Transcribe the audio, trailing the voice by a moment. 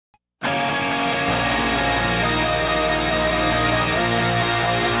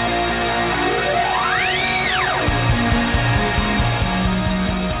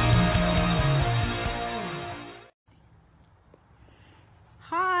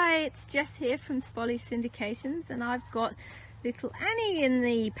Hi, it's Jess here from Spolly Syndications, and I've got little Annie in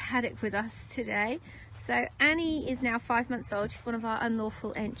the paddock with us today. So Annie is now 5 months old. She's one of our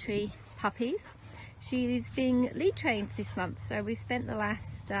unlawful entry puppies. She's being lead trained this month, so we've spent the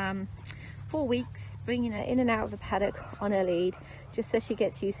last 4 weeks bringing her in and out of the paddock on her lead, just so she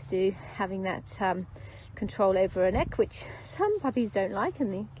gets used to having that control over her neck, which some puppies don't like,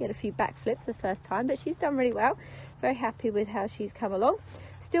 and they get a few back flips the first time, but she's done really well. Very happy with how she's come along.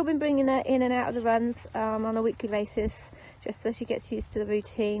 Still been bringing her in and out of the runs on a weekly basis, just so she gets used to the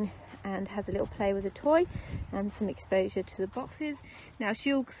routine and has a little play with a toy and some exposure to the boxes. Now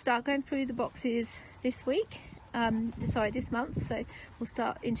she'll start going through the boxes this week, this month, so we'll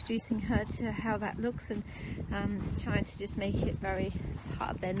start introducing her to how that looks and trying to just make it very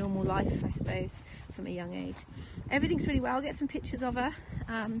part of their normal life, I suppose, from a young age. Everything's really well. I'll get some pictures of her.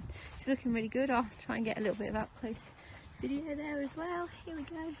 She's looking really good. I'll try and get a little bit of up close video there as well. Here we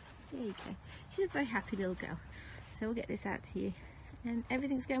go. There you go. She's a very happy little girl, so we'll get this out to you, and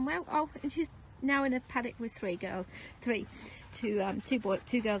everything's going well. Oh, and she's now in a paddock with two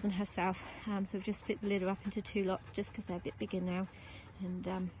girls and herself, so we've just split the litter up into 2 lots just because they're a bit bigger now,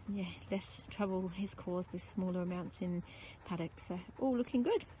 and yeah, less trouble is caused with smaller amounts in paddocks, so all looking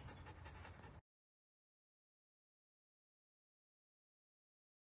good.